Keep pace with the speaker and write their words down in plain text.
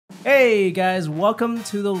Hey guys, welcome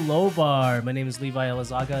to the Low Bar. My name is Levi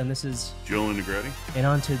Elizaga, and this is Julian Negretti. And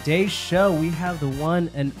on today's show, we have the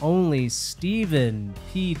one and only Stephen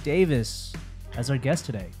P. Davis as our guest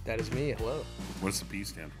today. That is me. Hello. What's the P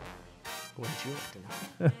stand for? What did you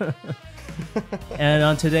like to know? And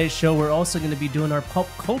on today's show, we're also going to be doing our pop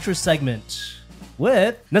culture segment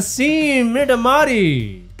with Naseem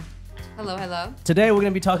Mirdamati. Hello, hello. Today, we're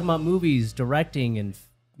going to be talking about movies, directing, and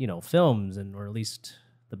films, or at least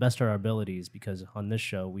the best of our abilities, because on this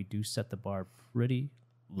show, we do set the bar pretty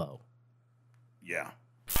low. Yeah.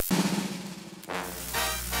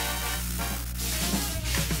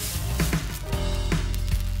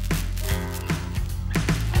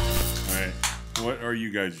 All right. What are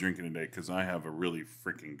you guys drinking today? Because I have a really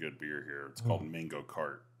freaking good beer here. It's called Mango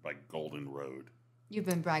Cart by Golden Road. You've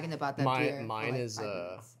been bragging about that beer. Mine like is 5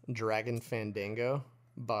 minutes. Dragon Fandango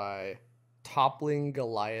by Toppling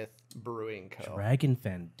Goliath Brewing Co. Dragon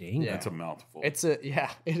Fandango. Yeah. That's a mouthful. It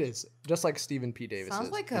is. Just like Stephen P. Davis Sounds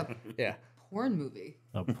is. like a Yeah. porn movie.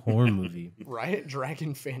 A porn movie. Right?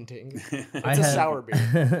 Dragon Fandango. It's I a have- sour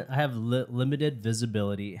beer. I have limited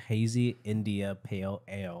visibility hazy India pale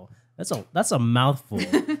ale. That's a mouthful.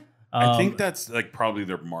 I think that's like probably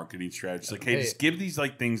their marketing strategy. It's like, hey, Hey. just give these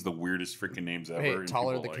like things the weirdest freaking names ever. Hey, and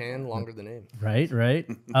taller people the like can, them. longer the name. Right.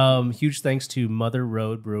 Huge thanks to Mother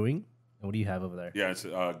Road Brewing. And what do you have over there? Yeah, it's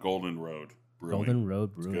Golden Road Brewing. Golden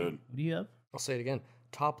Road Brewing. good. What do you have? I'll say it again.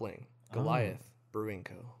 Toppling Goliath Brewing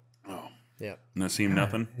Co. Oh, Yep. Naseem,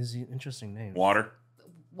 nothing. Is an interesting name. Water.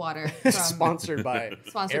 Water. From, Sponsored by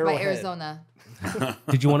sponsored by Arrowhead. Arizona.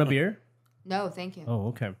 Did you want a beer? No, thank you. Oh,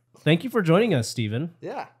 okay. Thank you for joining us, Stephen.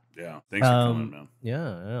 Yeah. Yeah. Thanks for coming, man.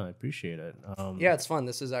 Yeah, I appreciate it. Yeah, it's fun.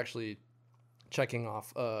 This is actually checking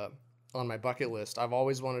off on my bucket list. I've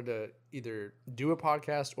always wanted to either do a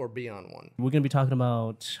podcast or be on one. We're going to be talking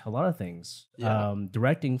about a lot of things. Yeah.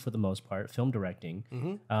 Directing for the most part, film directing.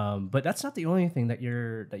 Mm-hmm. But that's not the only thing that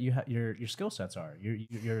your skill sets are.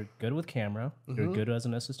 You're good with camera. You're Mm-hmm. good as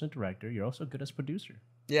an assistant director. You're also good as producer.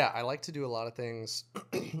 Yeah, I like to do a lot of things,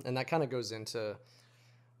 and that kind of goes into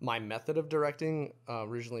my method of directing.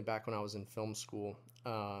 Originally, back when I was in film school,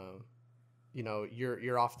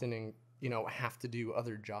 you're often in, have to do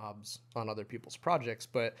other jobs on other people's projects,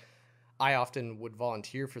 but I often would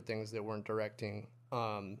volunteer for things that weren't directing,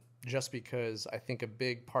 just because I think a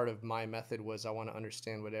big part of my method was I want to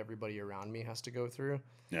understand what everybody around me has to go through.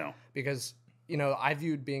 Yeah. Because, I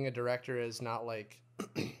viewed being a director as not like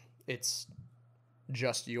it's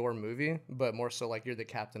just your movie, but more so like you're the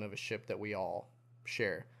captain of a ship that we all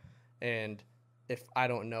share. And if I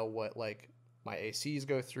don't know what like my ACs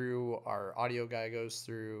go through, our audio guy goes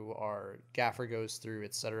through, our gaffer goes through,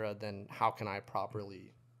 etc., then how can I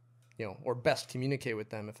properly, or best communicate with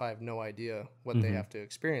them if I have no idea what they have to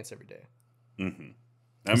experience every day? Mm-hmm.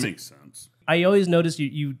 That makes sense. I always notice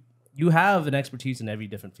you have an expertise in every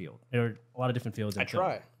different field. There are a lot of different fields. In I film.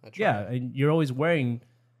 try. Yeah, and you're always wearing,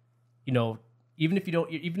 even if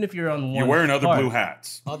you're on one. You're wearing other part, blue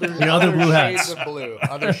hats. other blue hats. Shades of blue.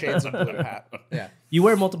 Other shades of blue hat. Yeah. You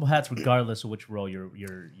wear multiple hats regardless of which role you're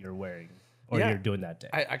wearing or Yeah. you're doing that day.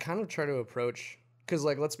 I kind of try to approach, because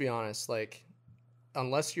like, let's be honest, like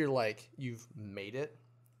unless you're like you've made it,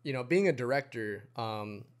 being a director,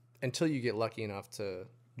 until you get lucky enough to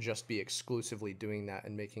just be exclusively doing that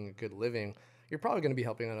and making a good living, you're probably going to be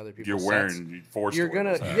helping on other people's You're sets. wearing forced. You're to wear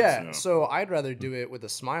gonna those hats, yeah. So I'd rather do it with a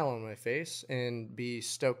smile on my face and be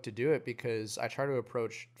stoked to do it, because I try to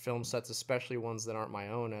approach film sets, especially ones that aren't my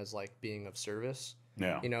own, as like being of service.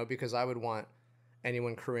 Yeah. Because I would want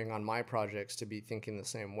anyone crewing on my projects to be thinking the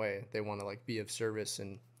same way. They want to like be of service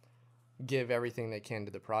and give everything they can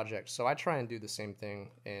to the project. So I try and do the same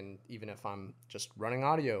thing, and even if I'm just running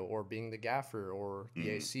audio or being the gaffer or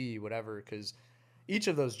the AC, whatever, because each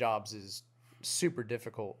of those jobs is super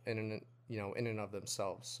difficult in and of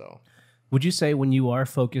themselves. So Would you say when you are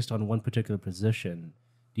focused on one particular position,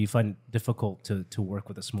 do you find it difficult to work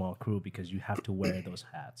with a small crew because you have to wear those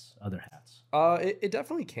hats, other hats? it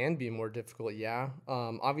definitely can be more difficult. Yeah.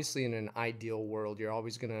 Obviously in an ideal world, you're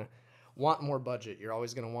always going to want more budget. You're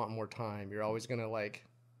always going to want more time. You're always going to like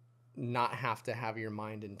not have to have your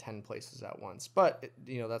mind in 10 places at once. But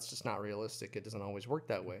that's just not realistic. It doesn't always work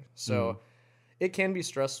that way. So it can be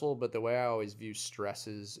stressful, but the way I always view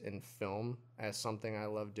stresses in film as something I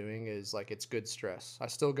love doing is like it's good stress. I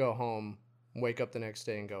still go home, wake up the next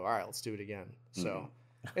day and go, all right, let's do it again. So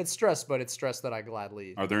it's stress, but it's stress that I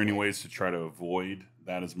gladly. Are there any ways to try to avoid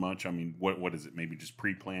that as much? I mean, what is it? Maybe just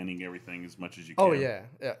pre-planning everything as much as you can. Oh yeah.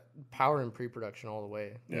 Power and pre-production all the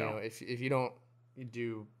way. Yeah. If you don't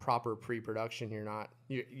do proper pre-production,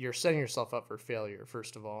 you're setting yourself up for failure,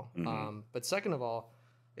 first of all. But second of all,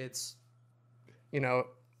 It's, you know,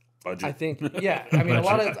 Budget. I think, yeah. I mean, a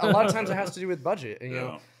lot of times it has to do with budget. And, you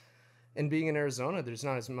know, and being in Arizona, there's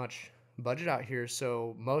not as much budget out here.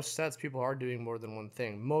 So most sets, people are doing more than one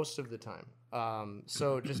thing most of the time.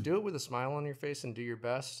 So just do it with a smile on your face and do your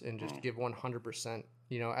best and just give 100%.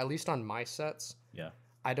 You know, at least on my sets. Yeah.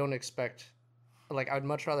 I don't expect, like, I'd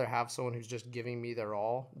much rather have someone who's just giving me their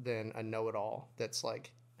all than a know-it-all that's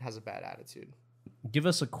like has a bad attitude. Give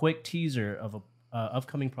us a quick teaser of a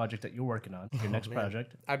upcoming project that you're working on, your next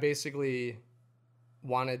project. I basically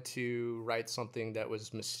wanted to write something that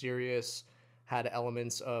was mysterious, had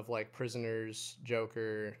elements of like Prisoners,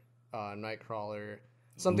 Joker, Nightcrawler,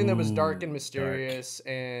 something that was dark and mysterious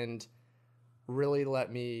and really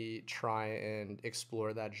let me try and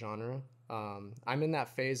explore that genre. I'm in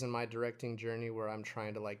that phase in my directing journey where I'm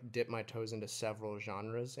trying to like dip my toes into several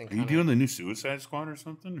genres. And are you doing the new Suicide Squad or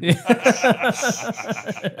something?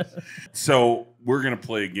 So we're going to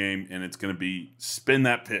play a game and it's going to be Spin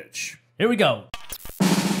That Pitch. Here we go.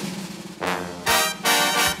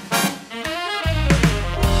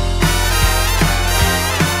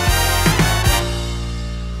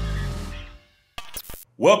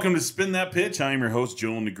 Welcome to Spin That Pitch. I am your host,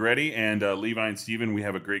 Joel Negretti, and Levi and Steven, we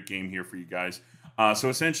have a great game here for you guys. So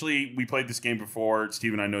essentially, we played this game before.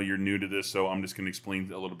 Steven, I know you're new to this, so I'm just going to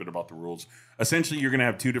explain a little bit about the rules. Essentially, you're going to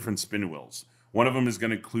have two different spin wheels. One of them is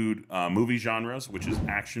going to include movie genres, which is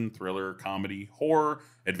action, thriller, comedy, horror,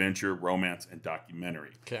 adventure, romance, and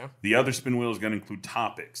documentary. Okay. The other spin wheel is going to include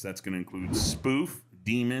topics. That's going to include spoof,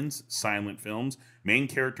 demons, silent films, main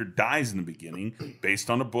character dies in the beginning, based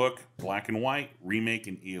on a book, black and white, remake,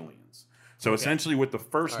 and aliens. So essentially with the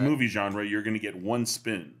first movie genre, you're going to get one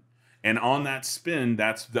spin. And on that spin,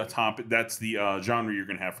 that's the topic, that's the genre you're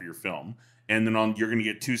going to have for your film. And then you're going to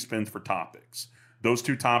get two spins for topics. Those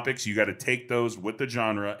two topics, you got to take those with the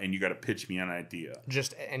genre and you got to pitch me an idea.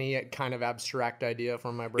 Just any kind of abstract idea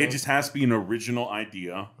from my brain? It just has to be an original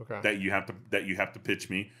idea that you have to pitch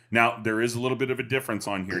me. Now, there is a little bit of a difference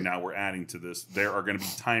on here. Now we're adding to this. There are going to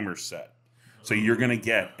be timers set. So you're going to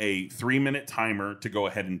get a 3-minute timer to go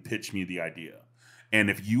ahead and pitch me the idea.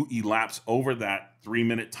 And if you elapse over that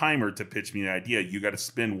 3-minute timer to pitch me the idea, you got to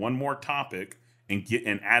spin one more topic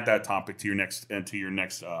and add that topic to your next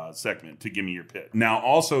segment to give me your pitch. Now,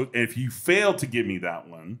 also, if you fail to give me that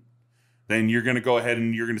one, then you're going to go ahead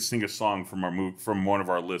and you're going to sing a song from one of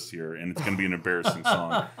our lists here, and it's going to be an embarrassing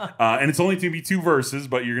song. And it's only to be 2 verses,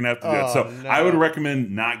 but you're going to have to do it. So no. I would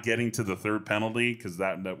recommend not getting to the third penalty because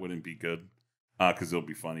that wouldn't be good. Because it'll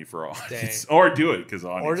be funny for audience. Or do it because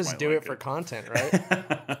audience. Or just do it for content,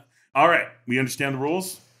 right? All right, we understand the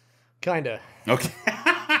rules. Kinda. Okay.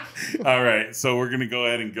 All right, so we're going to go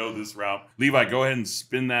ahead and go this route. Levi, go ahead and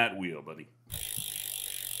spin that wheel, buddy.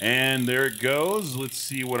 And there it goes. Let's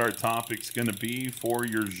see what our topic's going to be for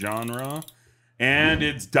your genre. And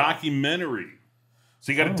it's documentary.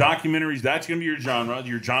 So you got a documentary. That's going to be your genre.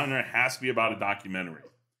 Your genre has to be about a documentary.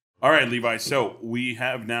 All right, Levi, so we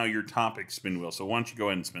have now your topic spin wheel. So why don't you go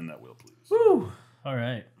ahead and spin that wheel, please? Woo! All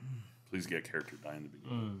right. Please get character die in the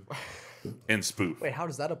beginning. And spoof. Wait, how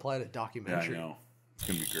does that apply to documentary? Yeah, I know. It's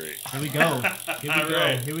going to be great. Here we go. Here we go.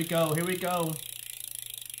 Right. Here we go. Here we go.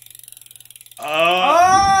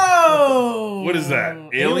 What is that?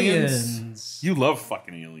 Aliens? You love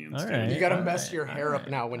fucking aliens. All right. You got to mess your hair up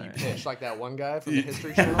now when you pitch, like that one guy from the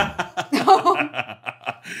History Channel.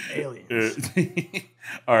 Aliens.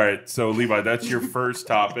 All right, so Levi, that's your first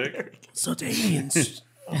topic. So it's aliens.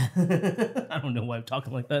 I don't know why I'm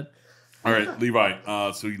talking like that. All right,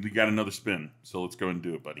 Levi, so you got another spin. So let's go and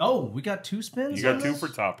do it, buddy. Oh, we got 2 spins? You got 2 for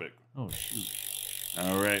topic. Oh, shoot.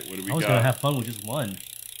 All right, what do we got? I was going to have fun with just one.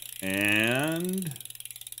 And...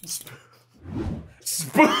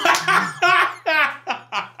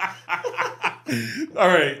 All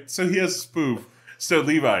right, so he has spoof. So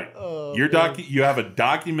Levi, you have a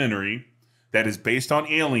documentary that is based on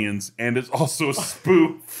aliens and is also a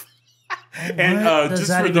spoof. And what does just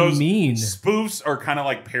that for even those mean? Spoofs are kind of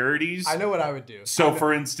like parodies. I know what I would do. So,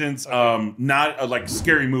 for instance, not like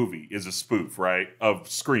Scary Movie is a spoof, right, of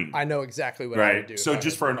Scream. I know exactly what I would do. So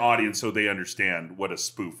just for an audience, so they understand what a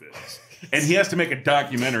spoof is. And he has to make a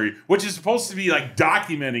documentary, which is supposed to be like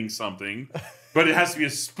documenting something, but it has to be a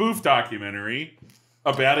spoof documentary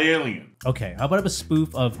about aliens. Okay, how about a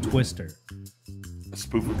spoof of Twister? A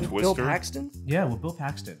spoof of Twister? Bill Paxton? Yeah, with Bill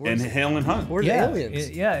Paxton. And Helen Hunt. Where's the aliens?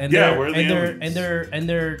 And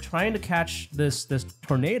they're trying to catch this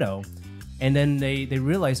tornado, and then they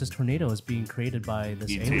realize this tornado is being created by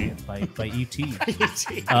this alien, by E.T.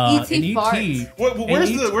 E.T.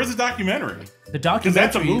 Where's the documentary? The documentary, because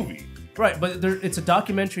that's a movie, right? But it's a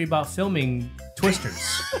documentary about filming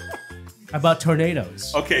Twisters. about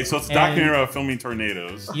tornadoes. Okay, so it's a documentary about filming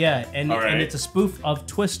tornadoes. Yeah, and All right. it's a spoof of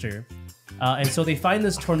Twister. And so they find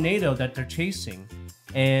this tornado that they're chasing,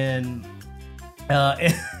 and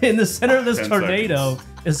in the center of this 10 tornado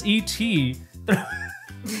is E.T.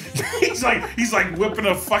 he's like whipping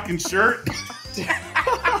a fucking shirt.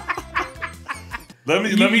 Let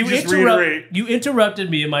me just reiterate. You interrupted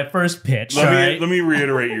me in my first pitch. Let me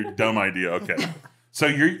reiterate your dumb idea. Okay, so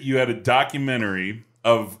you had a documentary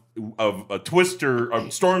of a Twister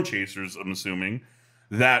of storm chasers. I'm assuming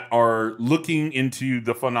that are looking into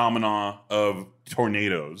the phenomena of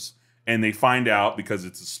tornadoes, and they find out because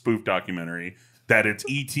it's a spoof documentary that it's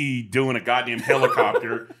E.T. doing a goddamn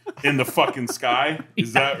helicopter in the fucking sky.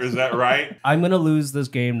 Is that right? I'm gonna lose this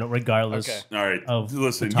game regardless. Okay. All right. Of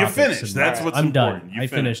Listen, the you topics finished. and- That's All right. what's I'm important. done. You I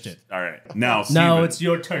finished it. All right. Now, Now Steven. it's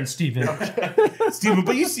your turn, Steven. Steven,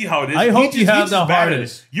 but you see how it is. I hope you have he's the just bad at it.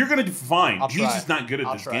 hardest. You're gonna do fine. I'll He's try. just not good at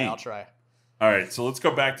I'll this try. game. I'll try. All right, so let's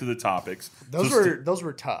go back to the topics. Those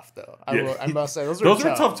were tough though. Yeah. I must say those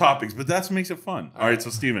are tough topics, but that's what makes it fun. All right, so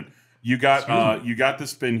Steven, you got the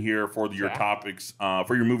spin here for your Okay. topics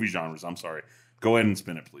for your movie genres. I'm sorry. Go ahead and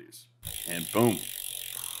spin it, please. And boom.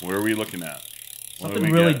 Where are we looking at? What do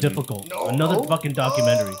Something we really got? difficult. No. Another fucking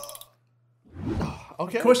documentary.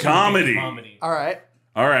 Okay. Of course, Comedy. comedy. All right.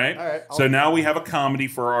 All right. All right, So now we have a comedy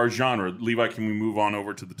for our genre. Levi, can we move on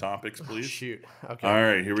over to the topics, please? Shoot. Okay. All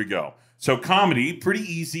right, here we go. So comedy, pretty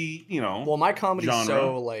easy, Well, my comedy's genre.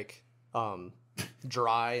 so like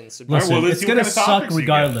dry and subjective. Listen, well, let's it's see what gonna kind of suck topics you get.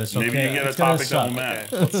 regardless. Maybe Okay, you get a it's gonna topic that will suck.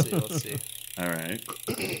 match. Okay, let's see. All right.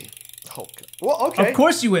 Oh, God. Well, okay. Of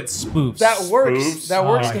course, you went spoofs. That works. Spoofs. That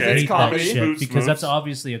works I because Okay. it's hate that comedy. shit Spoofs, because that's spoofs.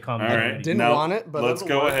 obviously a comedy. All right. already. Didn't Now, want it, but let's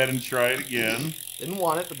that'll go work. ahead and try it again. Didn't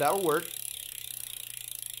want it, but that'll work.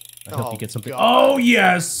 I hope Oh, you get something. God. Oh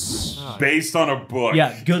yes. Based on a book.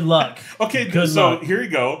 Yeah. Good luck. Okay, Good so luck. here you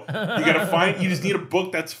go. You gotta find. You just need a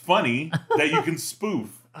book that's funny that you can spoof,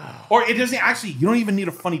 or it doesn't actually. You don't even need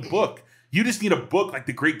a funny book. You just need a book like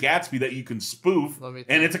The Great Gatsby that you can spoof, Let me think.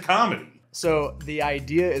 and it's a comedy. So the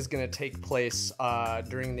idea is going to take place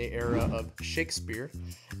during the era of Shakespeare,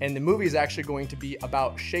 and the movie is actually going to be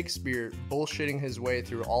about Shakespeare bullshitting his way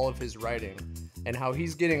through all of his writing, and how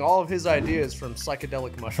he's getting all of his ideas from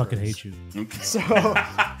psychedelic mushrooms. I fucking hate you. Okay. So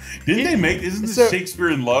Didn't they make? Isn't this so-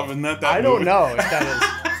 Shakespeare in Love? Isn't that I don't movie? know if that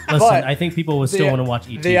is. Listen, But I think people will still want to watch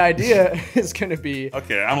E.T. The idea is going to be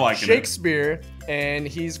Okay, I'm liking Shakespeare, and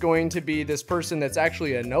he's going to be this person that's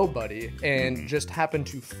actually a nobody and just happened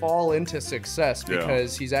to fall into success Yeah.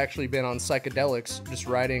 because he's actually been on psychedelics, just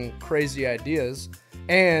writing crazy ideas.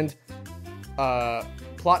 And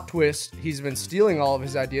plot twist, he's been stealing all of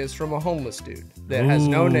his ideas from a homeless dude that has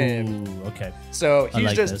no name. Ooh, Okay. So I he's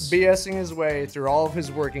like just this. BSing his way through all of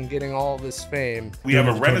his work and getting all of this fame. We have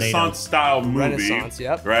a Tornado. Renaissance style movie, Renaissance,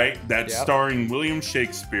 yep. right? That's Yep. starring William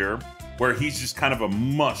Shakespeare, where he's just kind of a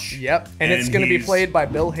mush. Yep. And it's going to be he's- played by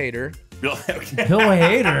Bill Hader. Bill, okay. Bill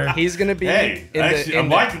Hader. He's going to be Hey, in actually, the. I'm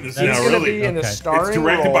in liking the, this He's now, going to really. be in the Okay. starring It's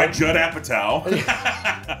directed role. by Judd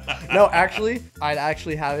Apatow. No, actually, I'd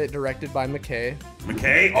actually have it directed by McKay.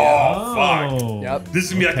 McKay? Oh, fuck. Oh. Yep. This is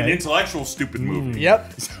gonna be like an Okay. intellectual stupid movie.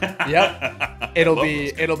 Yep. Yep. It'll Love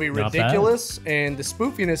be those it'll be Not bad. ridiculous, and the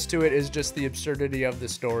spoofiness to it is just the absurdity of the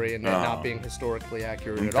story and it Oh. not being historically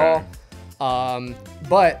accurate Okay. at all.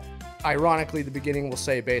 But ironically, the beginning will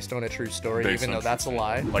say based on a true story, Based even on though that's a true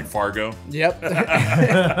lie. Like Fargo. Yep.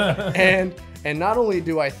 and not only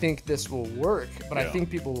do I think this will work, but I Yeah. think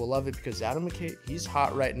people will love it because Adam McKay, he's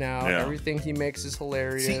hot right now. Yeah. Everything he makes is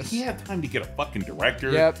hilarious. See, he had time to get a fucking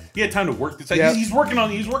director. Yep. He had time to work this out. Yep. He's working on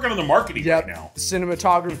the marketing Yep. right now.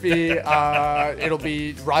 Cinematography. It'll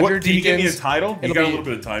be Roger What, Deakins. can you give me a title? You It'll got a be- little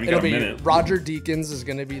bit of time. You It'll got a be minute. Roger Deakins is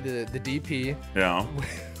going to be the DP. Yeah.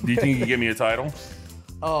 Do you think you can give me a title?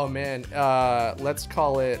 Oh man, let's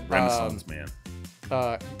call it Renaissance Man.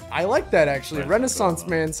 I like that actually. Renaissance Renaissance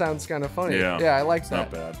Man sounds kind of funny. Yeah, I like it's that.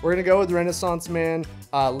 not bad. We're gonna go with Renaissance Man.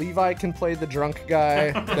 Levi can play the drunk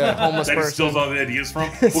guy, the homeless That he person. steals all the ideas from?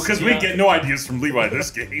 Well, because we get no ideas from Levi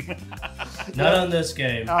this game. Not on this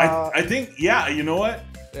game. I think, yeah, you know what?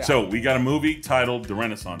 Yeah. So we got a movie titled The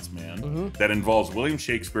Renaissance Man that involves William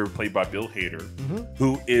Shakespeare, played by Bill Hader,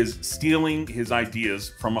 who is stealing his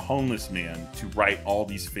ideas from a homeless man to write all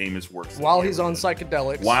these famous works. that While he he's ever on did.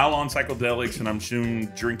 psychedelics. While on psychedelics, and I'm soon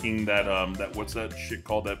drinking that what's that shit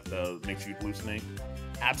called that makes you hallucinate?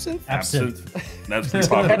 Absinthe? Absinthe. That's pretty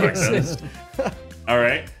popular back then. Exist. All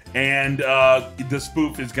right. And the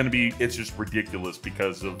spoof is going to be, it's just ridiculous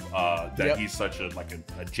because of that Yep. he's such a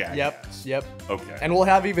jackass. Yep. Okay. And we'll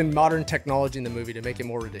have even modern technology in the movie to make it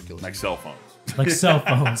more ridiculous. like cell phones. Like cell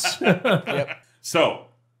phones. Yep. So,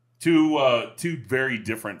 Two very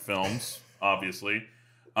different films, obviously.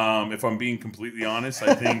 If I'm being completely honest,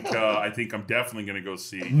 I think I'm definitely going to go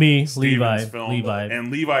see Steven's Levi, film, and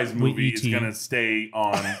Levi's movie is going to stay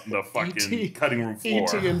on the fucking cutting room floor.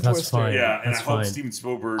 E.T. and That's Twister. fine. Yeah, and That's I hope fine. Steven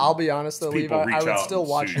Spielberg. I'll be honest though, Levi, I would still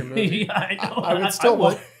watch your movie. Yeah, I know. I would still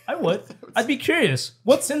watch. I would. I'd be curious.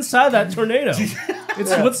 What's inside that tornado?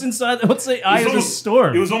 What's inside? What's the eye of the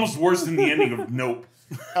storm? It was almost worse than the ending of Nope.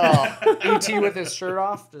 E.T. with his shirt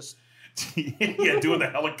off, just Yeah, doing the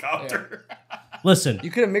helicopter. Listen, you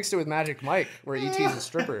could have mixed it with Magic Mike, where E.T.'s a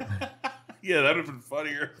stripper. Yeah, that'd have been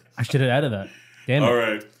funnier. I should have added that. Damn it. All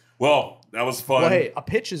right. Well, that was fun. Well, hey, a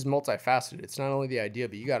pitch is multifaceted. It's not only the idea,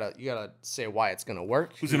 but you gotta say why it's gonna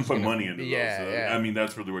work. Who's gonna put money into Yeah, those? yeah. I mean,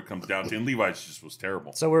 that's really what it comes down to. And Levi's just was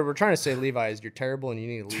terrible. So we're trying to say, Levi, is you're terrible and you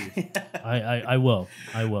need to leave. I will.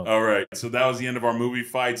 I will. All right. So that was the end of our movie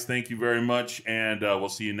fights. Thank you very much, and we'll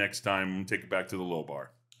see you next time. Take it back to the low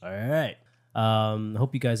bar. All right.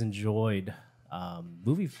 Hope you guys enjoyed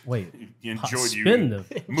movie. Wait, You enjoyed spin you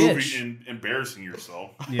the movie pitch. and embarrassing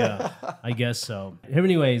yourself. Yeah, I guess so.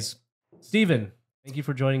 Anyways, Steven, thank you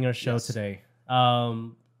for joining our show today.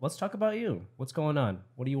 Let's talk about you. What's going on?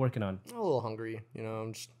 What are you working on? I'm a little hungry,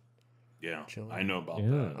 I'm just Yeah, Chilling. I know about Yeah.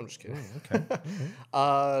 that. I'm just kidding.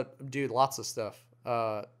 Okay. Dude, lots of stuff.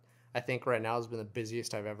 I think right now has been the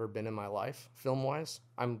busiest I've ever been in my life, film wise.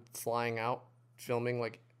 I'm flying out, filming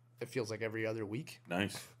like it feels like every other week.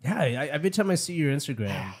 Nice. Yeah, every time I see your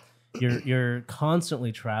Instagram, you're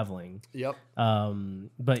constantly traveling. Yep.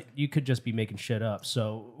 But you could just be making shit up.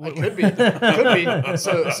 So I could be. Could be.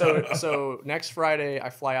 So next Friday I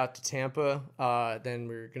fly out to Tampa. Then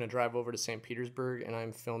we're gonna drive over to St. Petersburg, and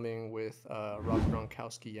I'm filming with Rob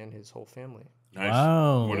Gronkowski and his whole family. Nice.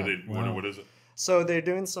 Wow. What are they? Wow. What is it? So they're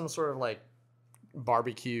doing some sort of like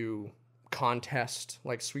barbecue contest,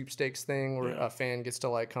 like sweepstakes thing, where a fan gets to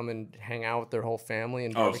like come and hang out with their whole family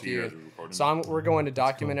and Oh, so you barbecue. guys are recording. So we're going to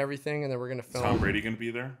document everything, and then we're gonna Is film. Tom Brady gonna be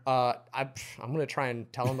there? I'm gonna try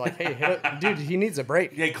and tell him like, hey, dude, he needs a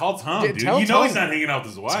break. Yeah, call Tom, Yeah, dude. tell You know he's Tom. not hanging out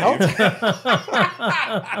with his wife.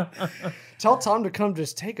 Tell Tom to come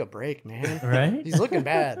just take a break, man. Right? He's looking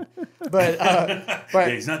bad. But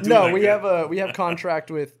he's not doing no, that good. we have contract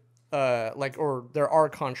with there are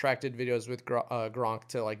contracted videos with Gronk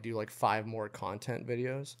to like do like 5 more content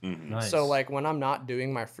videos. Nice. So like when I'm not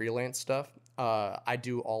doing my freelance stuff, I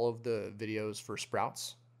do all of the videos for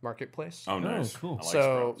Sprouts Marketplace. Oh, nice. cool. I like So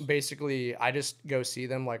Sprouts. basically, I just go see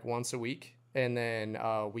them like once a week, and then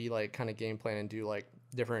we like kind of game plan and do like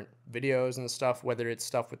different videos and stuff, whether it's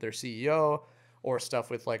stuff with their CEO or stuff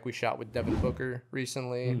with like we shot with Devin Booker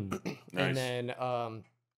recently. Nice. And then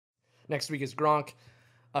next week is Gronk.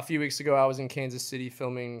 A few weeks ago, I was in Kansas City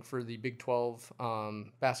filming for the Big 12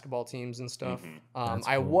 basketball teams and stuff.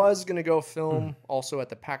 I was going to go film also at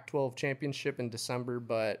the Pac-12 championship in December,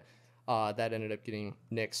 but that ended up getting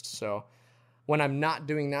nixed. So when I'm not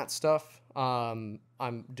doing that stuff, I'm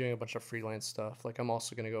doing a bunch of freelance stuff. Like I'm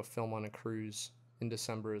also going to go film on a cruise in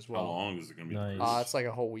December as well. How long is it gonna be? Nice. It's like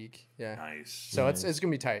a whole week. Yeah. Nice. So it's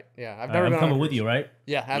gonna be tight. Yeah. I've All never right, been I'm on coming a with cruise. you, right?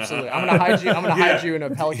 Yeah, absolutely. I'm gonna hide you. I'm gonna hide you in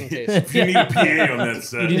a Pelican case. If you need a PA on that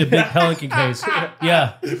set, You need a big Pelican case.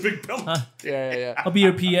 Yeah. a big Pelican. Yeah. I'll be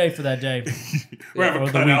your PA for that day. We're having or a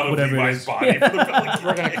the cut week, out of whatever it Levi's is. body for the Pelican.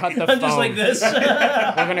 We're gonna cut the I'm foam. just like this. We're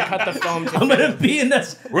gonna cut the foam. I'm gonna be in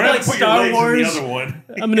this We're gonna like put Star your legs Wars. in the other one.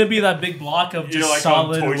 I'm gonna be that big block of You're just like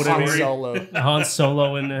on solid Toy whatever. Story. Solo. Han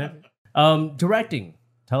Solo in there. Directing.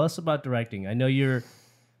 Tell us about directing. I know you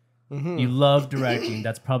love directing.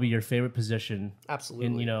 That's probably your favorite position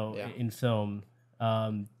Absolutely. in in film.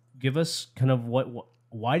 Give us kind of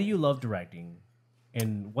why do you love directing,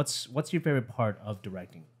 and what's your favorite part of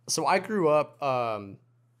directing? So I grew up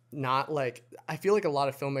not like I feel like a lot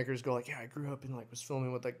of filmmakers go like, yeah, I grew up and like was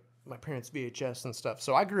filming with like my parents' VHS and stuff.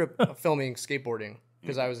 So I grew up filming skateboarding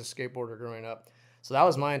because I was a skateboarder growing up. So that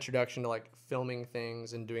was my introduction to like filming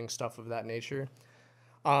things and doing stuff of that nature.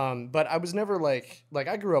 But I was never like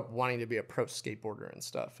I grew up wanting to be a pro skateboarder and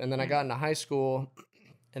stuff. And then I got into high school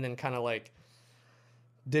and then kind of like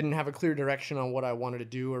didn't have a clear direction on what I wanted to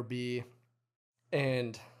do or be.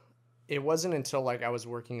 And it wasn't until like I was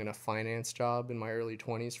working in a finance job in my early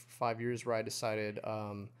 20s for 5 years where I decided,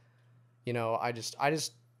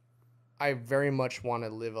 I very much want to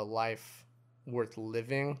live a life worth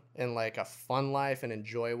living and like a fun life and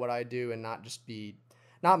enjoy what I do and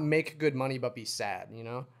not make good money, but be sad,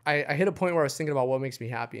 I hit a point where I was thinking about what makes me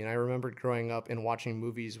happy. And I remembered growing up and watching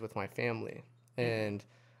movies with my family. And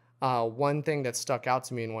one thing that stuck out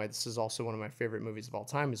to me and why this is also one of my favorite movies of all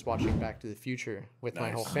time is watching Back to the Future with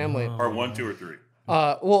my whole family. Part 1, 2, or 3?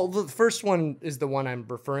 Well, the first one is the one I'm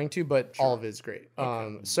referring to, but all of it is great.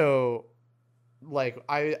 So, like,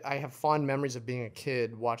 I have fond memories of being a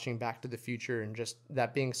kid watching Back to the Future, and just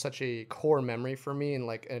that being such a core memory for me and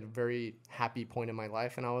like a very happy point in my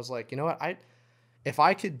life. And I was like, you know what, if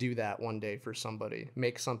I could do that one day for somebody,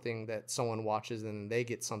 make something that someone watches and they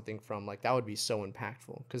get something from, like, that would be so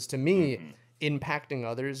impactful. Because to me, impacting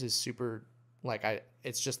others is super, like,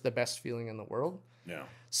 it's just the best feeling in the world. Yeah.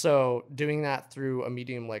 So doing that through a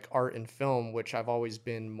medium like art and film, which I've always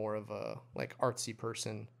been more of a like artsy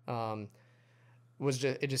person,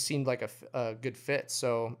 it just seemed like a good fit.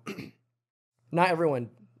 So not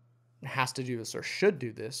everyone has to do this or should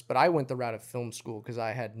do this, but I went the route of film school because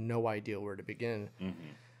I had no idea where to begin.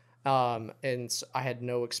 And so I had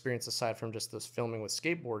no experience aside from just this filming with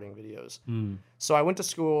skateboarding videos. So I went to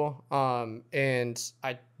school, and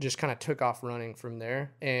I just kind of took off running from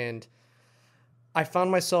there. And I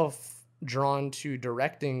found myself drawn to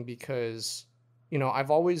directing because, you know,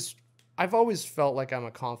 I've always felt like I'm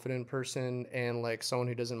a confident person and like someone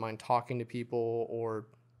who doesn't mind talking to people, or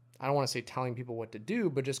I don't want to say telling people what to do,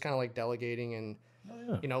 but just kind of like delegating and,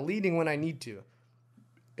 you know, leading when I need to.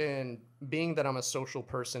 And being that I'm a social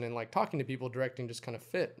person and like talking to people, directing just kind of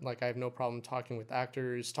fit. Like I have no problem talking with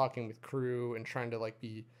actors, talking with crew, and trying to like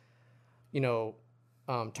be, you know,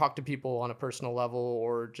 talk to people on a personal level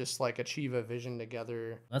or just like achieve a vision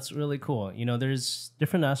together. That's really cool. You know, there's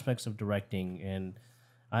different aspects of directing, and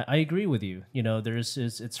I agree with you. You know,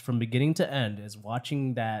 it's from beginning to end. Is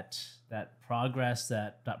watching that progress,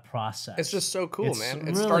 that process. It's just so cool, It's man. It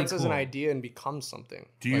really starts as an cool. idea and becomes something.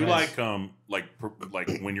 Do you like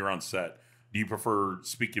when you're on set? Do you prefer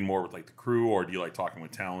speaking more with like the crew, or do you like talking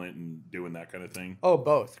with talent and doing that kind of thing? Oh,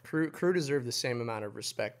 both. Crew deserve the same amount of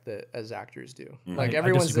respect that as actors do. Like I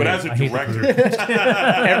everyone's disagree. But as a I hate the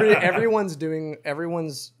director,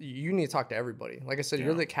 everyone's you need to talk to everybody. Like I said,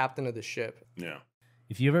 you're the captain of the ship. yeah.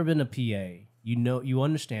 If you've ever been a PA, you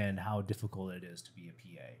understand how difficult it is to be a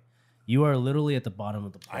PA. You are literally at the bottom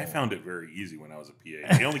of the pole. I found it very easy when I was a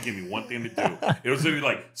PA. They only gave me one thing to do. It was literally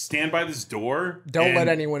like stand by this door. Don't let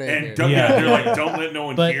anyone in And here. they're like, don't let no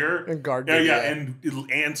one hear. And guard Yeah, the yeah, gate. and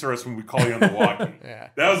it'll answer us when we call you on the walkie. Yeah.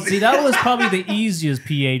 That was probably the easiest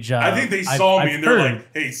PA job. I think they saw me I've and they're heard.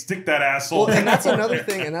 like, hey, stick that asshole. Well, and that's another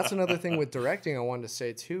thing. And that's another thing with directing. I wanted to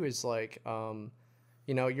say too is like,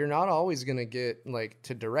 you know, you're not always gonna get like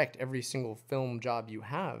to direct every single film job you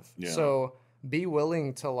have. Yeah. So be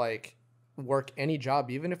willing to like work any job,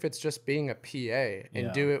 even if it's just being a PA,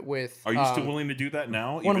 and do it with. Are you still willing to do that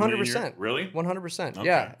now? 100%. Really? 100%. Okay.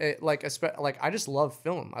 Yeah. Like I just love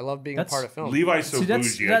film. I love being a part of film. Levi's so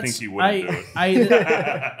bougie. I think he wouldn't do it.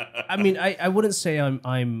 I mean, I wouldn't say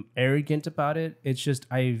I'm arrogant about it. It's just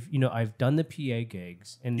I've done the PA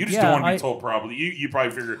gigs, and You just don't want to be told probably. You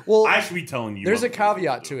probably figure, Well, I should be telling you. There's a what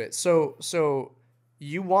caveat to it. So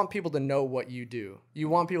you want people to know what you do. You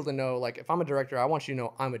want people to know, like, if I'm a director, I want you to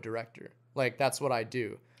know I'm a director. Like, that's what I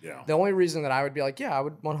do. Yeah. The only reason that I would be like, yeah, I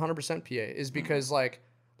would 100% PA is because, like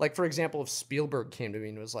for example, if Spielberg came to me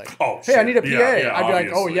and was like, Oh, hey, I shit. need a PA, Yeah, I'd be like,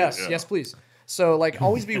 oh, obviously, yes, yeah. yes, please. So, like,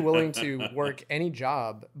 always be willing to work any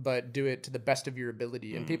job, but do it to the best of your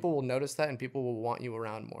ability. And people will notice that, and people will want you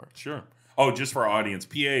around more. Sure. Oh, just for our audience,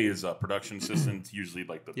 PA is a production assistant, usually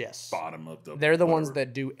like the Yes. bottom of the. They're the ones whatever.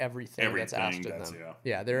 that do everything that's asked of them.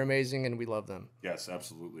 Yeah. They're amazing, and we love them. Yes,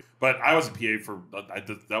 absolutely. But I was a PA for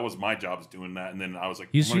that was my job, is doing that, and then I was like,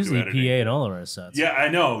 He's I'm gonna do usually editing. PA in all of our sets. Yeah, I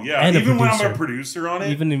know. Yeah, And a even when I'm a producer. producer on it,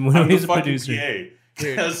 Even when I'm he's the a fucking producer. PA.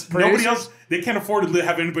 Dude, Because nobody producers- else, they can't afford to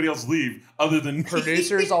have anybody else leave other than me.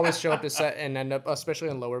 Producers always show up to set and end up, especially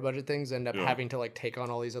in lower budget things, end up Yeah. having to like take on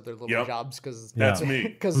all these other little Yep. jobs because That's Yeah. me.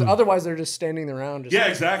 because otherwise they're just standing around. Just Yeah,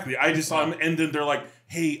 exactly. I just saw them, and then they're like,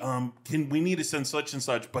 "Hey, we need to send such and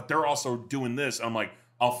such," but they're also doing this. I'm like,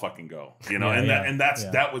 "I'll fucking go," Yeah,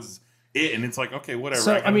 that was it. And it's like, okay, whatever.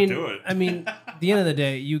 So I gotta do it. I mean, at the end of the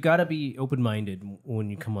day, you got to be open-minded when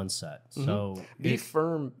you come on set. So be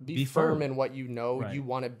firm, be firm in what you know Right. you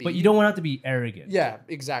want to be. but you don't want to have to be arrogant. Yeah,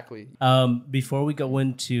 exactly. Before we go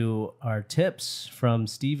into our tips from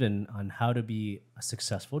Steven on how to be a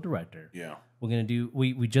successful director, Yeah, we're gonna do.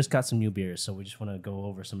 We just got some new beers, so we just want to go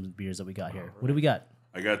over some of the beers that we got here. What do we got?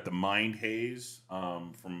 I got the Mind Haze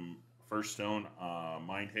from First Stone.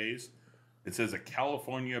 Mind Haze. It says a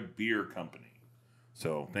California beer company.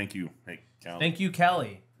 So thank you, hey Cal. Thank you,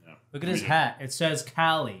 Callie. Yeah. Look at his hat. It says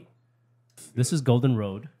Cali. This is Golden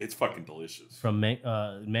Road It's fucking delicious. from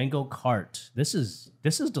Mango Cart. This is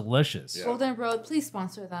delicious. Yeah. Golden Road, please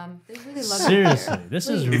sponsor them. They really love Seriously, beer. this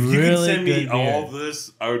is Please. If you really could send me good all beer.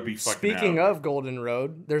 this, I would be fucking Speaking out. of Golden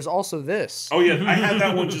Road, there's also this. Oh yeah, I had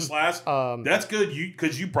that one just last. That's good,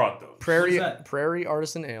 because you brought those. that? Prairie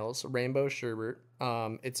Artisan Ales, Rainbow Sherbet.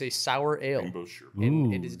 It's a sour ale. Rainbow Sherbet. And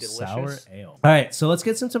Ooh, it is sour delicious. ale. All right, so let's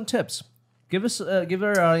get some tips. Give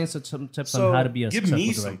our audience some tips So, on how to be a Give successful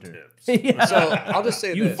me some director. tips. Yeah. So I'll just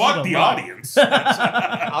say You this. Fuck the Wow. audience.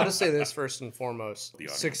 I'll just say this first and foremost.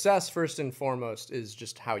 audience. Success first and foremost is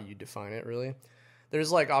just how you define it, really.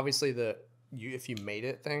 There's like obviously the if you made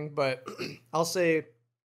it thing, but I'll say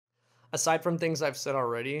aside from things I've said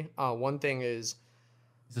already, one thing is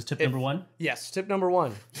Is this tip number one? yes, tip number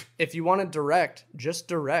 1. If you want to direct, just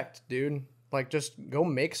direct, dude. Like just go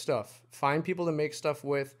make stuff. Find people to make stuff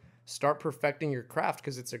with. Start perfecting your craft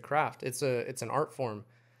because it's a craft. It's an art form.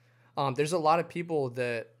 There's a lot of people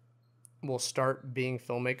that will start being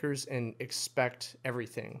filmmakers and expect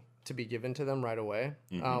everything to be given to them right away.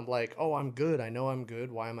 Like, oh, I'm good. I know I'm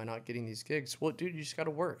good. Why am I not getting these gigs? Well, dude, you just got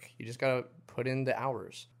to work. You just got to put in the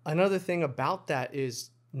hours. Another thing about that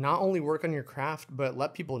is not only work on your craft, but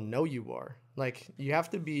let people know you are. Like, you have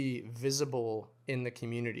to be visible in the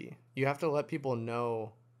community. You have to let people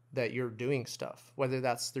know that you're doing stuff, whether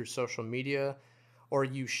that's through social media or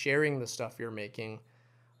you sharing the stuff you're making.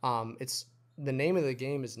 It's the name of the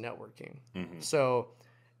game is networking. So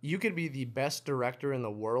you could be the best director in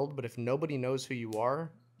the world, but if nobody knows who you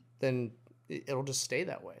are, then it'll just stay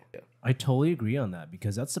that way. I totally agree on that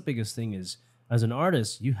because that's the biggest thing is as an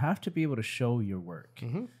artist, you have to be able to show your work.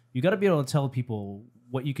 You got to be able to tell people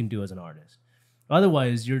what you can do as an artist.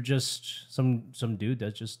 Otherwise, you're just some dude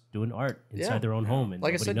that's just doing art inside their own home, and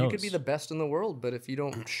Like I nobody said, knows. you could be the best in the world, but if you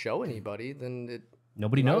don't show anybody, then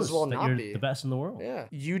Nobody might knows as well that not you're be. the best in the world. yeah,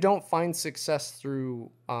 you don't find success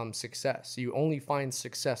through success. You only find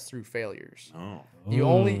success through failures. Oh. You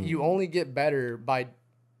only get better by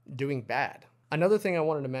doing bad. Another thing I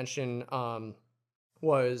wanted to mention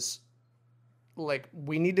was like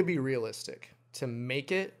we need to be realistic. To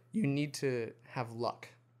make it, you need to have luck.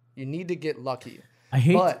 You need to get lucky. I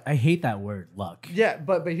hate that word, luck. Yeah,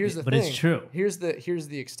 but here's the But thing. it's true. Here's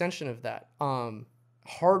the extension of that.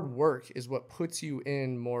 Hard work is what puts you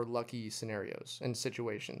in more lucky scenarios and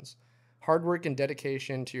situations. Hard work and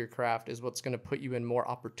dedication to your craft is what's going to put you in more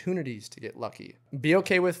opportunities to get lucky. Be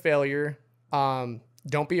okay with failure.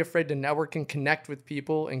 Don't be afraid to network and connect with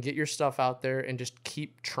people and get your stuff out there and just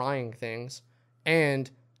keep trying things. And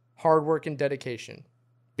hard work and dedication.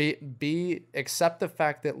 Accept the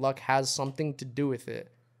fact that luck has something to do with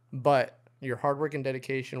it, but your hard work and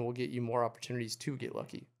dedication will get you more opportunities to get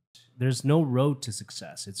lucky. There's no road to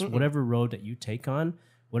success. It's whatever road that you take on,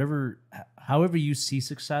 however you see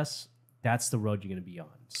success, that's the road you're going to be on.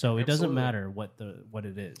 So it doesn't matter what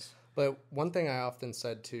it is. But one thing I often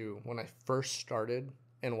said too when I first started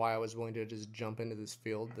and why I was willing to just jump into this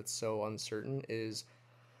field that's so uncertain is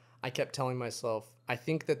I kept telling myself, I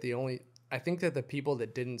think that the people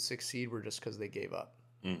that didn't succeed were just because they gave up.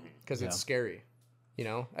 Because it's scary. You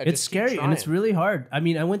know, It's scary and it's really hard. I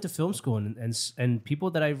mean, I went to film school and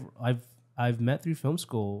people that I've met through film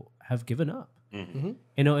school have given up. You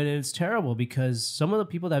know, and it's terrible because some of the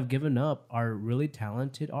people that have given up are really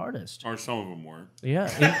talented artists. Or some of them were. Yeah.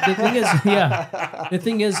 The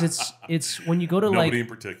thing is, it's when you go to Nobody in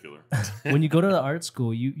particular. when you go to the art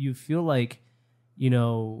school, you feel like, you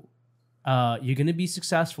know, you're going to be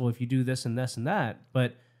successful if you do this and this and that.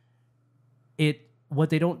 But what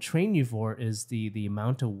they don't train you for is the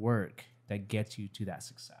amount of work that gets you to that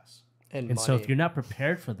success. And so if you're not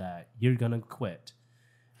prepared for that, you're going to quit,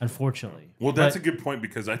 unfortunately. Well, that's a good point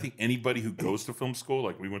because I think anybody who goes to film school,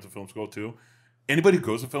 like we went to film school too, anybody who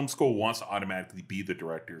goes to film school wants to automatically be the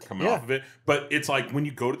director coming off of it. But it's like when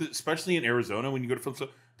you go to especially in Arizona, when you go to film school,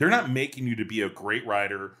 they're not making you to be a great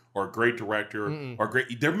writer or a great director or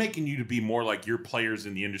great. They're making you to be more like your players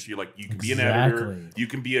in the industry. Like you can be an editor, you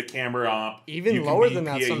can be a camera op, even you lower can than be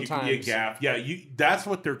that PA, sometimes. You can be a gaff. Yeah, that's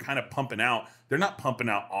what they're kind of pumping out. They're not pumping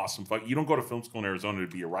out awesome. You don't go to film school in Arizona to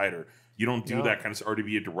be a writer. You don't do that kind of stuff or to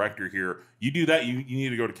be a director here. You do that, you need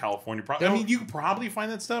to go to California. I mean, you could probably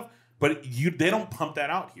find that stuff. But they don't pump that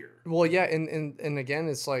out here. Well, yeah, and again,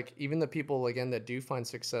 it's like even the people again that do find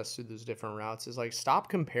success through those different routes is like stop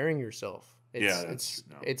comparing yourself. You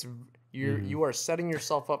are setting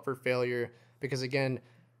yourself up for failure because again,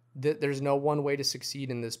 there's no one way to succeed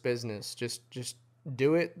in this business. Just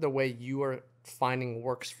do it the way you are finding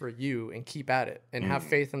works for you and keep at it and have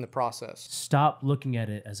faith in the process. Stop looking at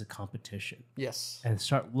it as a competition Yes. and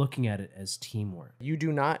start looking at it as teamwork. You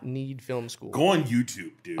do not need film school. Go on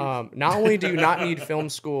YouTube, dude. Not only do you not need film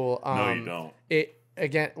school, no, you don't. It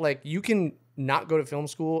again, like you can not go to film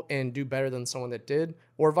school and do better than someone that did,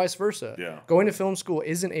 or vice versa. Yeah. Going to film school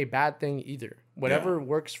isn't a bad thing either. Whatever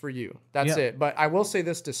works for you. That's it. But I will say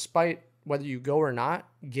this, despite whether you go or not,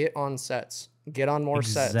 get on sets. Get on more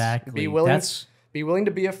sets. Be willing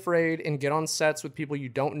to be afraid and get on sets with people you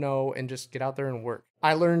don't know and just get out there and work.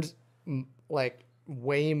 I learned like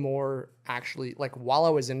way more actually, like while I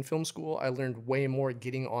was in film school, I learned way more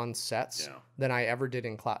getting on sets than I ever did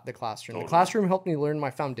in the classroom. Totally. The classroom helped me learn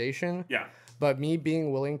my foundation. Yeah. But me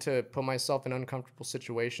being willing to put myself in uncomfortable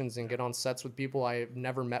situations and get on sets with people I've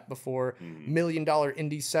never met before, $1 million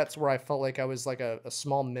indie sets where I felt like I was like a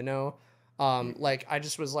small minnow. Like I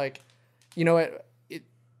just was like, you know what?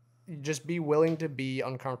 Just be willing to be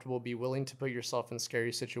uncomfortable, be willing to put yourself in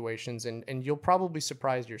scary situations, and you'll probably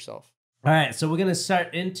surprise yourself. All right, so we're going to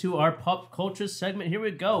start into our pop culture segment. Here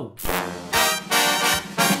we go.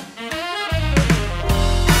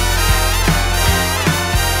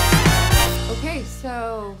 Okay,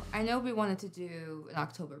 so I know we wanted to do an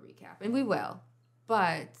October recap, and we will,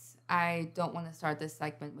 but I don't want to start this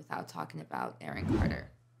segment without talking about Aaron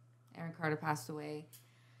Carter. Aaron Carter passed away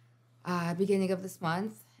beginning of this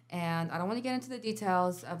month, and I don't want to get into the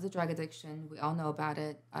details of the drug addiction. We all know about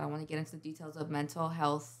it. I don't want to get into the details of mental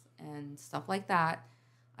health and stuff like that.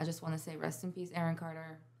 I just want to say rest in peace, Aaron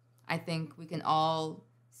Carter. I think we can all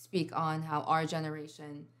speak on how our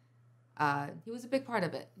generation, he was a big part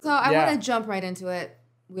of it. So I want to jump right into it.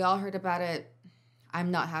 We all heard about it.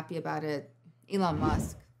 I'm not happy about it. Elon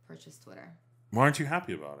Musk purchased Twitter. Why aren't you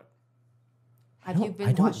happy about it? Have you been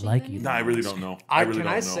I don't watching like the you. news? No, I really don't know. I really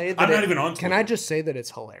don't know. Say that I'm not even on Twitter. Can I just say that it's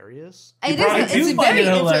hilarious? It probably is. do It's find very it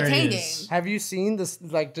hilarious. entertaining. Have you seen this?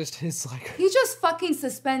 Like just his like He just fucking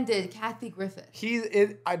suspended Kathy Griffith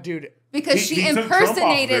dude. because she he took Trump off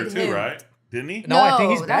impersonated there too, him. right? Didn't he? No, I think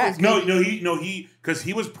he's that back. was He because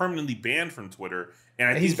he was permanently banned from Twitter, and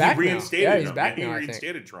I think He's back now. he reinstated Yeah, him. he's back He now, I think.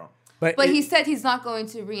 reinstated Trump. But he said he's not going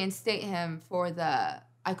to reinstate him for the,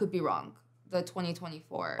 I could be wrong, the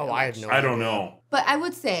 2024 Oh, I had election. no I don't know. But I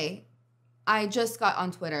would say, I just got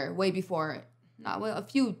on Twitter way before, a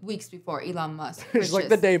few weeks before Elon Musk. It's like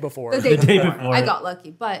the day before. The day day before. before. I got lucky.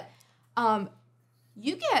 But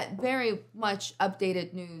you get very much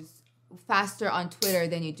updated news faster on Twitter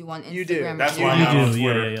than you do on Instagram. You do. or That's YouTube. why I'm not on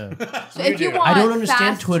Yeah, Twitter. yeah. So if you do. want I don't understand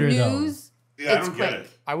fast Twitter, though. news, Yeah, I it's don't get quick.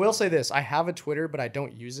 it. I will say this: I have a Twitter, but I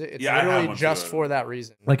don't use it. It's Yeah, I have literally one just too. for that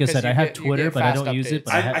reason. Like I Because said, you I have get Twitter, but I fast don't use it.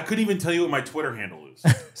 updates. But I couldn't even tell you what my Twitter handle is.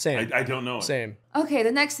 Same. I don't know it. Same. Okay,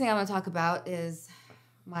 the next thing I'm going to talk about is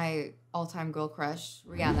my all-time girl crush,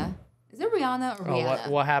 Rihanna. Is it Rihanna or Oh, Rihanna?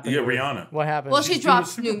 what happened? Yeah, to her? Rihanna. What happened? Well, She's she doing the dropped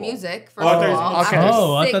Super new Bowl. music, first Oh, I of thought you all. were- Okay. after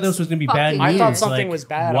Oh, I thought 6 this was gonna be bad fucking news. I thought years. something Like, was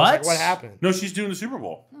bad. What? I was like, what happened? No, she's doing the Super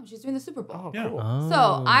Bowl. No, she's doing the Super Bowl. Oh, Yeah. cool. So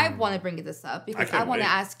I want to bring this up because I can't want to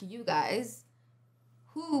wait. ask you guys,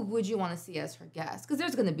 who would you want to see as her guest? Because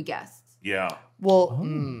there's going to be guests. Yeah. Well,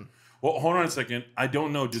 Well, hold on a second. I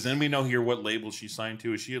don't know. Does anybody know here what label she's signed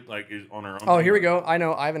to? Is she like on her own? oh, here we go. I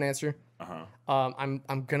know. I have an answer. Uh-huh.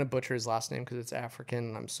 I'm gonna butcher his last name because it's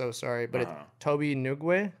African. I'm so sorry, but it's Uh-huh. Toby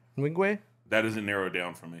Nwigwe. That doesn't narrow it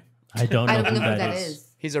down for me. I don't know I don't who even know who that that is. is.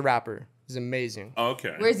 He's a rapper. He's amazing. Oh,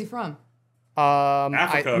 okay. Where is he from?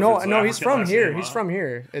 Africa, if no, it's no, he's African from last here. name, He's huh? from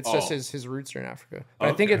here. It's just Oh. his roots are in Africa. But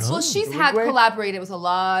I think Okay. it's. Well, she's had Nwigwe? collaborated with a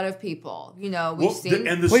lot of people. You know, we've seen.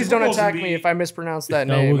 and the Please Super don't Bowl's attack gonna me be- if I mispronounce that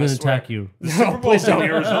No, name. we're I gonna swear. attack you. The Super Bowl's please in don't.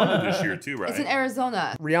 Arizona this year too, right? It's in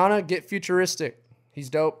Arizona. Rihanna, get futuristic. He's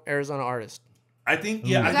dope. Arizona artist. I think.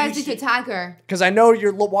 You Yeah, I guys think need to she, tag her. Because I know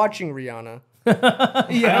you're watching Rihanna. Yeah, I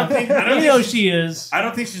don't you think know she is. I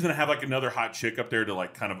don't think she's gonna have like another hot chick up there to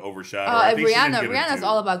like kind of overshadow. Oh, her. I and think she's gonna Rihanna. get a Rihanna's dude.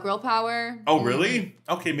 all about girl power. Oh, really?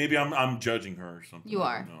 Okay, maybe I'm judging her or something. You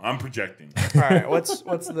are. No, I'm projecting. All right,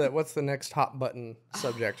 what's the next hot button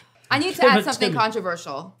subject? I need to add something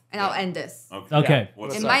controversial, and I'll end this. Okay.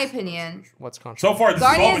 What's In up? my opinion, What's So controversial? far, this is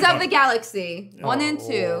all Guardians been of the Galaxy 1 and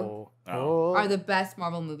 2 Oh. are the best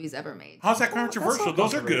Marvel movies ever made. How's that That's controversial? not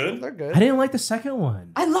Those are controversial. good. They're good. I didn't like the second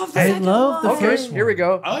one. I love the I second love the one. Okay, first here we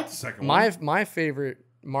go. I like the second one. My favorite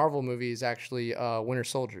Marvel movie is actually Winter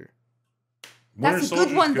Soldier Winter That's a good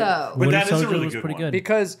Soldier's one, though. But Winter that is a Soldier really was good pretty one. good.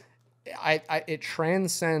 because it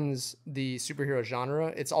transcends the superhero genre.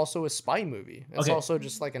 It's also a spy movie. It's Okay. also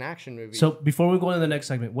just like an action movie. So before we go on to the next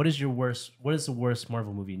segment, what is the worst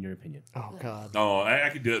Marvel movie in your opinion? oh god, Oh, I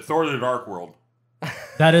could do it. Thor: The Dark World.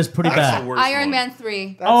 That is pretty That's bad. the worst Iron one. Man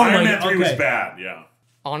 3. Oh Iron my Man 3 was okay. bad. Yeah.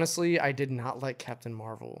 honestly, I did not like Captain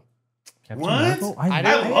Marvel. Captain What? Marvel? I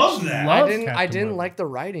love that. I love didn't Captain Marvel. like the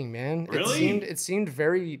writing, man. Really? It seemed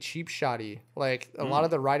very cheap shotty. Like a lot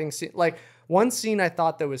of the writing scene, like one scene I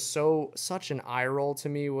thought that was such an eye roll to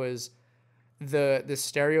me was the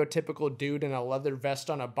stereotypical dude in a leather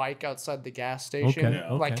vest on a bike outside the gas station, Okay,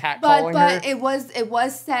 okay. like But catcalling her. it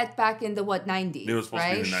was set back in the 90s, It was supposed to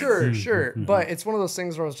be right? the 90s. Sure, sure. But it's one of those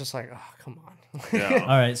things where I was just like, oh, come on. Yeah. All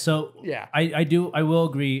right, so Yeah. I will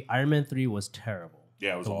agree. Iron Man 3 was terrible.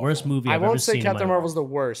 Yeah, it was the awful. worst movie I I've ever won't say seen in Captain my Marvel's life.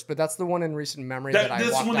 the worst, but that's the one in recent memory that I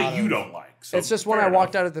That's walked one out that you of. don't like. So It's just when fair I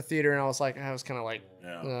walked enough. out of the theater and I was like, I was kind of like,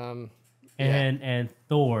 Yeah. And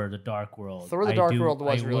Thor: The Dark World. Thor: The Dark World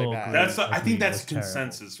was I really will bad. agree, That's I agree, think that's was terrible.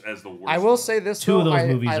 consensus as the worst. I will say this Two though, of those I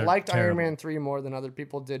movies I are liked Iron terrible. Man 3 more than other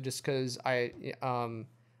people did just because I don't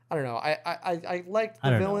know. I liked I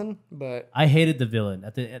the don't know. villain, but I hated the villain.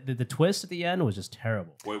 At the twist at the end was just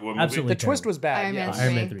terrible. Wait, what movie? Absolutely the twist terrible. was bad. Iron Man yes.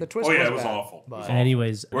 Iron Man 3. The twist Oh, yeah, was it was bad, awful. It was but- awful.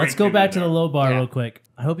 Anyways, We're let's gonna go get back into to the that. low bar Yeah. real quick.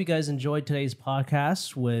 I hope you guys enjoyed today's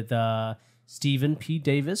podcast with Stephen P.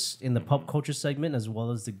 Davis in the pop culture segment, as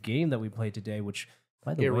well as the game that we played today, which,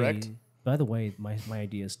 by the Erect. way, my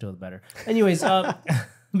idea is still better. Anyways,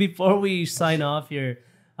 before we sign off here,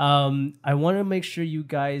 I want to make sure you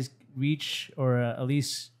guys reach or at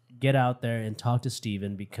least get out there and talk to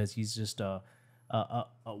Stephen because he's just a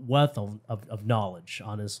wealth of knowledge.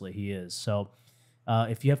 Honestly, he is. So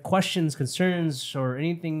if you have questions, concerns, or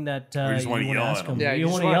anything that Or you just you wanna want to yell ask at him, him. Yeah, you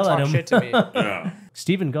just wanna want to yell at talk him. shit to me. Yeah.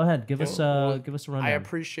 Stephen, go ahead. Give us Well, a rundown. I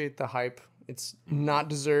appreciate the hype. It's not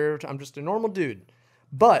deserved. I'm just a normal dude.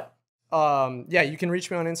 But yeah, you can reach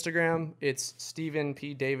me on Instagram. It's Stephen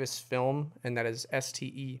P. Davis Film, and that is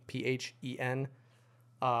STEPHEN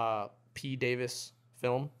P. Davis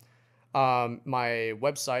Film. My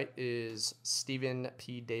website is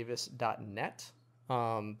stephenpdavis.net.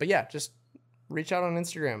 But yeah, just reach out on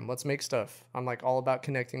Instagram. Let's make stuff. I'm like all about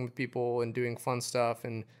connecting with people and doing fun stuff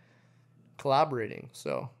and collaborating.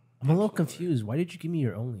 So I'm a little confused. Why did you give me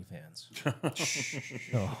your OnlyFans?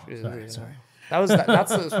 Oh, sorry.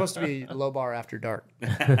 that's supposed to be low bar after dark.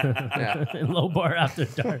 Yeah. Low bar after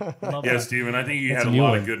dark. Love Yeah, that. Steven, I think you That's had a new a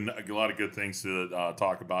one. lot of good things to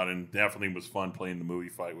talk about, and definitely was fun playing the movie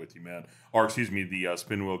fight with you, man. Or excuse me, the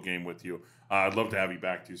spin wheel game with you. I'd love to have you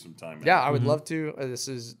back too sometime. Man. Yeah, I would love to.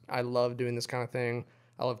 I love doing this kind of thing.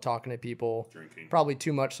 I love talking to people. Drinking. Probably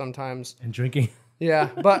too much sometimes. And drinking. Yeah,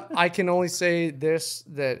 but I can only say this,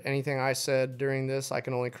 that anything I said during this, I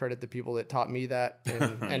can only credit the people that taught me that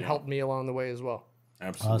and helped me along the way as well.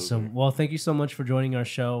 Absolutely. Awesome. Well, thank you so much for joining our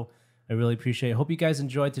show. I really appreciate it. Hope you guys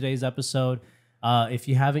enjoyed today's episode. If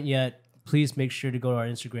you haven't yet, please make sure to go to our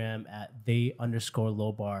Instagram at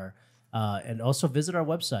 @they_lowbar. And also visit our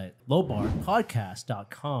website,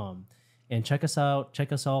 lowbarpodcast.com. And check us out.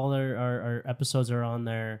 Check us all. Our episodes are on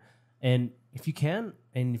there. And if you can,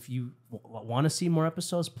 and if you want to see more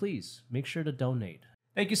episodes, please make sure to donate.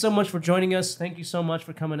 Thank you so much for joining us. Thank you so much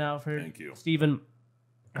for coming out for Thank you. Stephen.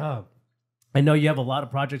 I know you have a lot of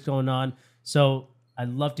projects going on, so I'd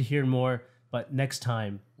love to hear more. But next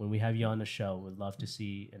time when we have you on the show, we'd love to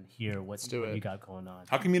see and hear what do it. you got going on.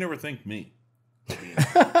 How come you never thank me?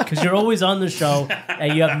 Because you're always on the show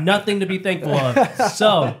and you have nothing to be thankful of.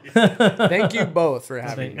 So Thank you both for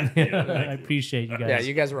having me. I appreciate you guys. Yeah,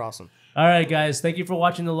 you guys were awesome. All right, guys. Thank you for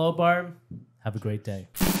watching the Low Bar. Have a great day.